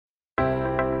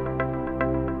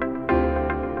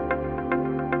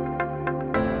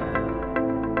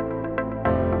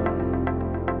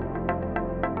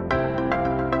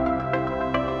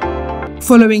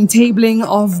Following tabling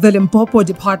of the Limpopo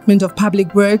Department of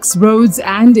Public Works, Roads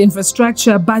and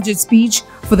Infrastructure budget speech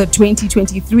for the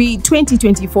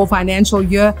 2023-2024 financial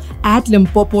year at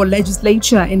Limpopo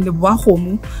Legislature in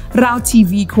Limpopo, Rao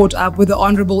TV caught up with the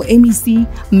Honorable MEC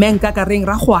Nkakareng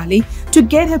Rakgoale to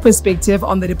get her perspective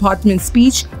on the department's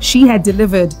speech she had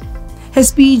delivered. Her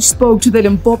speech spoke to the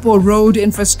Limpopo road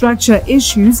infrastructure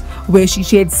issues, where she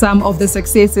shared some of the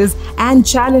successes and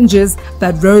challenges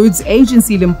that Roads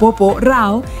Agency Limpopo,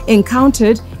 RAL,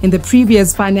 encountered in the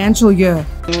previous financial year.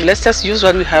 Let's just use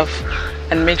what we have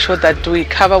and make sure that we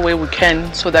cover where we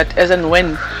can, so that as and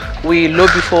when we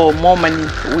lobby for more money,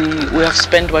 we have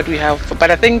spent what we have.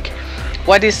 But I think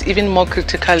what is even more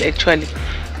critical actually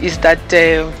is that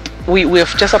we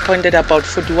have just appointed about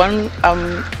 41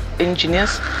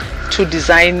 engineers to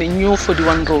design new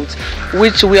 41 roads,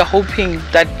 which we are hoping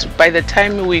that by the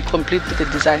time we complete the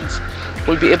designs,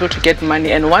 we'll be able to get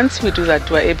money. And once we do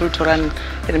that, we're able to run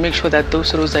and make sure that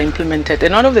those roads are implemented.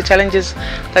 And one of the challenges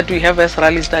that we have as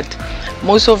RAL is that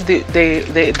most of the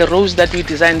roads that we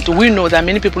designed, we know there are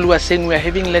many people who are saying we are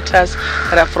having letters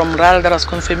that are from RAL that are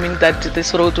confirming that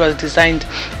this road was designed.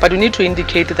 But we need to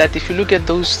indicate that if you look at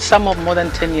those, some of more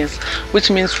than 10 years, which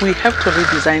means we have to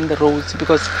redesign the roads,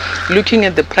 because looking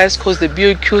at the price cost, the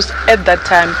BOQs at that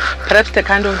time, perhaps the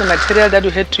kind of the material that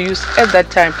we had to use at that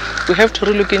time, we have to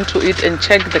relook into it and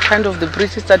check the kind of the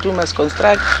bridges that we must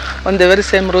construct on the very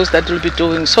same roads that we'll be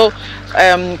doing. So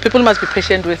people must be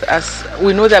patient with us.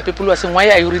 We know there are people who are saying, why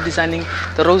are you redesigning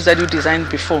the roads that you designed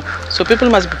before? So people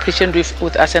must be patient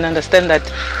with us and understand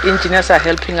that engineers are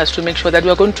helping us to make sure that we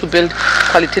are going to build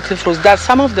qualitative roads. That's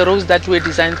some of the roads that were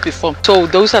designed before. So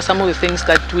those are some of the things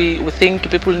that we think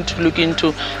people need to look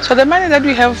into. So the money that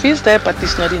we have is there, but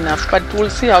it's not enough. But we'll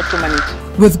see how to manage.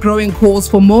 With growing calls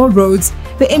for more roads,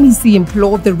 the MEC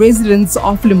implored the residents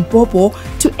of Limpopo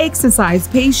to exercise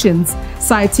patience,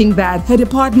 citing that her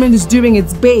department is doing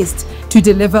its best to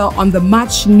deliver on the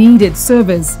much-needed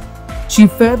service. She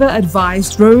further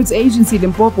advised Roads Agency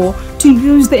Limpopo to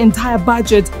use the entire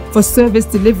budget for service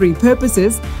delivery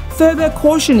purposes, further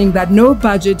cautioning that no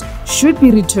budget should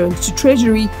be returned to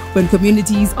Treasury when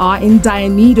communities are in dire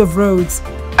need of roads.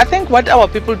 I think what our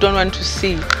people don't want to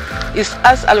see is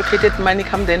us allocated money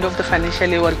come the end of the financial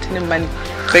year, we're returning money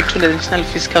back to the national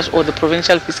fiscals or the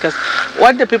provincial fiscals.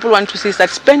 What the people want to see is that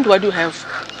spend what you have,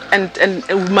 and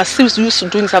we must use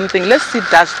doing something. Let's see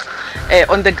dust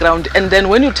on the ground, and then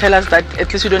when you tell us that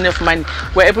at least you don't have money,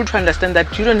 we're able to understand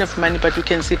that you don't have money, but you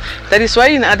can see. That is why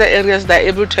in other areas they're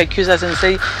able to accuse us and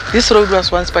say this road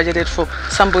was once budgeted for,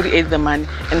 somebody ate the money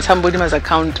and somebody must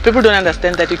account. People don't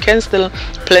understand that you can still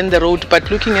plan the road, but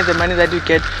looking at the money that you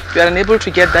get, you are unable to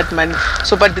get that money.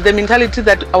 So but the mentality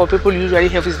that our people usually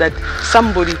have is that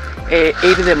somebody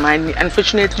ate the money.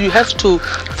 Unfortunately, you have to,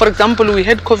 for example, we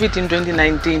had COVID in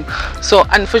 2019. So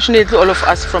unfortunately, all of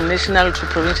us from national to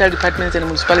provincial departments and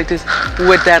municipalities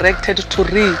were directed to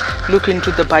re-look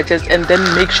into the budgets and then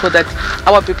make sure that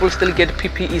our people still get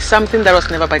PPE, something that was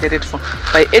never budgeted for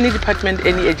by any department,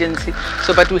 any agency.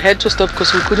 So but we had to stop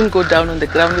because we couldn't go down on the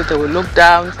ground, there were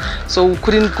lockdowns, so we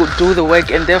couldn't go do the work,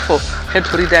 and therefore had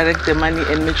to redirect the money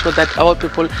and make sure that our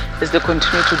people, as they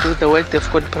continue to do the work,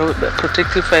 they've got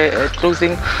protective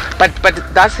clothing. But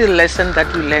that's a lesson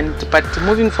that we learned. But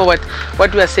moving forward,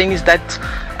 what we are saying is that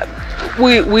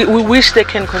we wish they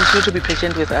can continue to be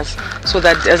patient with us, so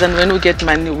that as and when we get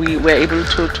money, we were able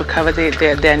to cover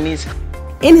their needs.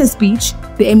 In his speech,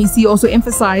 the MEC also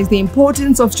emphasized the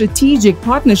importance of strategic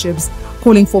partnerships,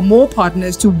 calling for more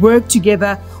partners to work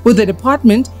together with the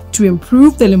department to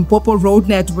improve the Limpopo road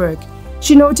network.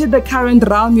 She noted the current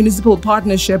RAL municipal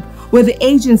partnership, where the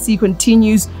agency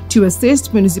continues to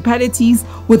assist municipalities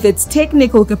with its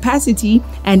technical capacity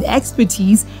and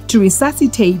expertise to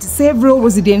resuscitate several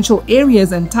residential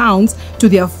areas and towns to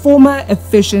their former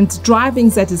efficient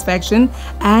driving satisfaction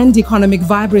and economic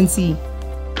vibrancy.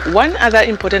 One other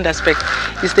important aspect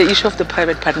is the issue of the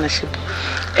private partnership.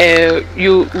 We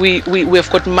have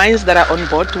got mines that are on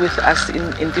board with us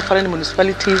in different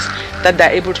municipalities that are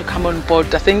able to come on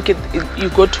board. I think you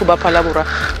go to Palabora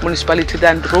municipality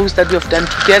and roads that we have done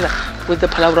together with the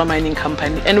Palabora Mining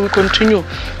Company, and we continue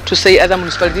to say other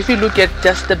municipalities. If you look at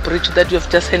just the bridge that we have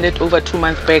just handed over 2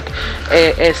 months back,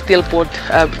 Steelport,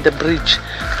 the bridge,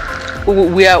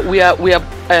 we are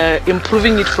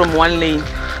improving it from 1 lane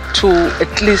to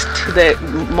at least the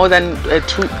more than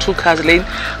two cars lane,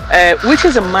 which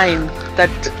is a mine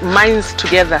that mines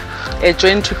together,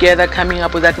 join together, coming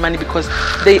up with that money, because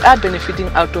they are benefiting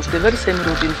out of the very same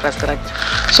road infrastructure.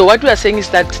 So what we are saying is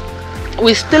that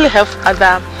we still have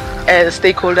other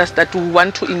stakeholders that we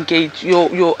want to engage.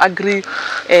 Your agri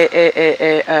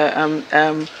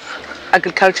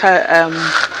agriculture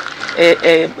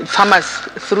farmers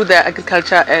through the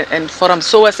agriculture and forums.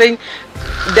 So we're saying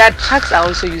that trucks are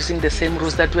also using the same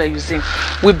roads that we are using.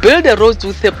 We build the roads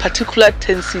with a particular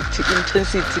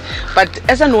intensity, but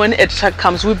as and when a truck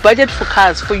comes, we budget for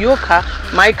cars, for your car,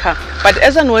 my car, but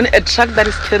as and when a truck that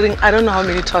is carrying I don't know how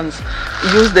many tons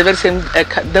use the very same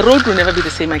car, the road will never be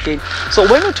the same again. So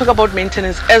when we talk about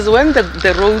maintenance, as when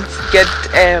the roads get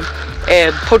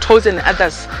potholes and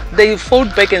others, they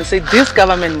fold back and say this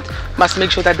government must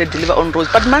make sure that they deliver on roads.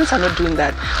 But mines are not doing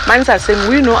that. Mines are saying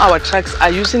we know our trucks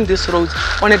are using these roads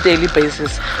on a daily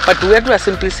basis, but what we are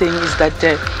simply saying is that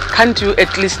can't you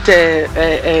at least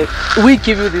we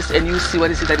give you this and you see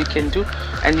what is it that you can do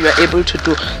and you are able to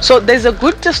do. So there's a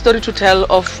good story to tell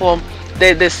of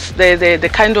the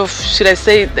kind of, should I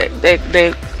say,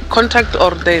 the contract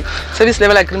or the service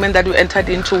level agreement that we entered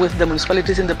into with the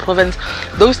municipalities in the province.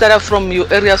 Those that are from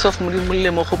your areas of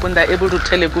Mulimuli, they're able to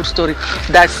tell a good story.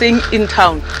 They're seeing in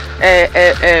town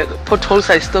potholes.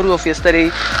 A story of yesterday.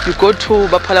 You go to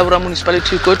Bapalabura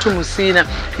municipality, you go to Musina,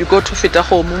 you go to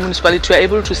Fitaho municipality, you are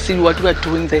able to see what we are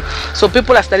doing there. So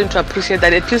people are starting to appreciate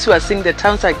that at least we are seeing the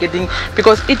towns are getting,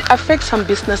 because it affects some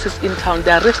businesses in town.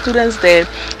 There are restaurants there.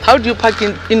 How do you park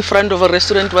in front of a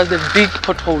restaurant was the big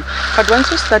pothole. But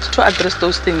once you start to address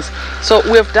those things, so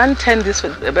we have done 10 this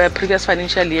previous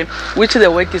financial year, which the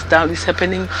work is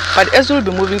happening. But as we'll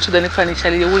be moving to the next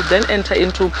financial year, we'll then enter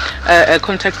into a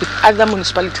contract with other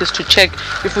municipalities to check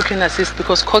if we can assist,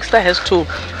 because Coxstar has to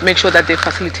make sure that they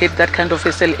facilitate that kind of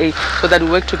SLA, so that we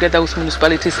work together with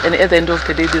municipalities, and at the end of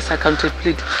the day there's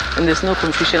accountability and there's no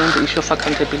confusion on the issue of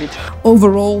accountability.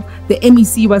 Overall, the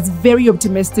MEC was very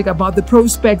optimistic about the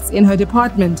prospects in her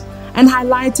department and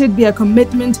highlighted their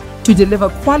commitment to deliver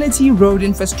quality road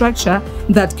infrastructure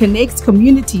that connects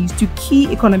communities to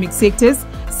key economic sectors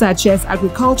such as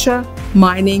agriculture,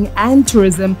 mining and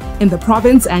tourism in the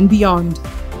province and beyond.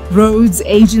 Roads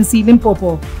Agency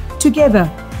Limpopo, together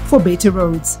for better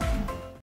roads.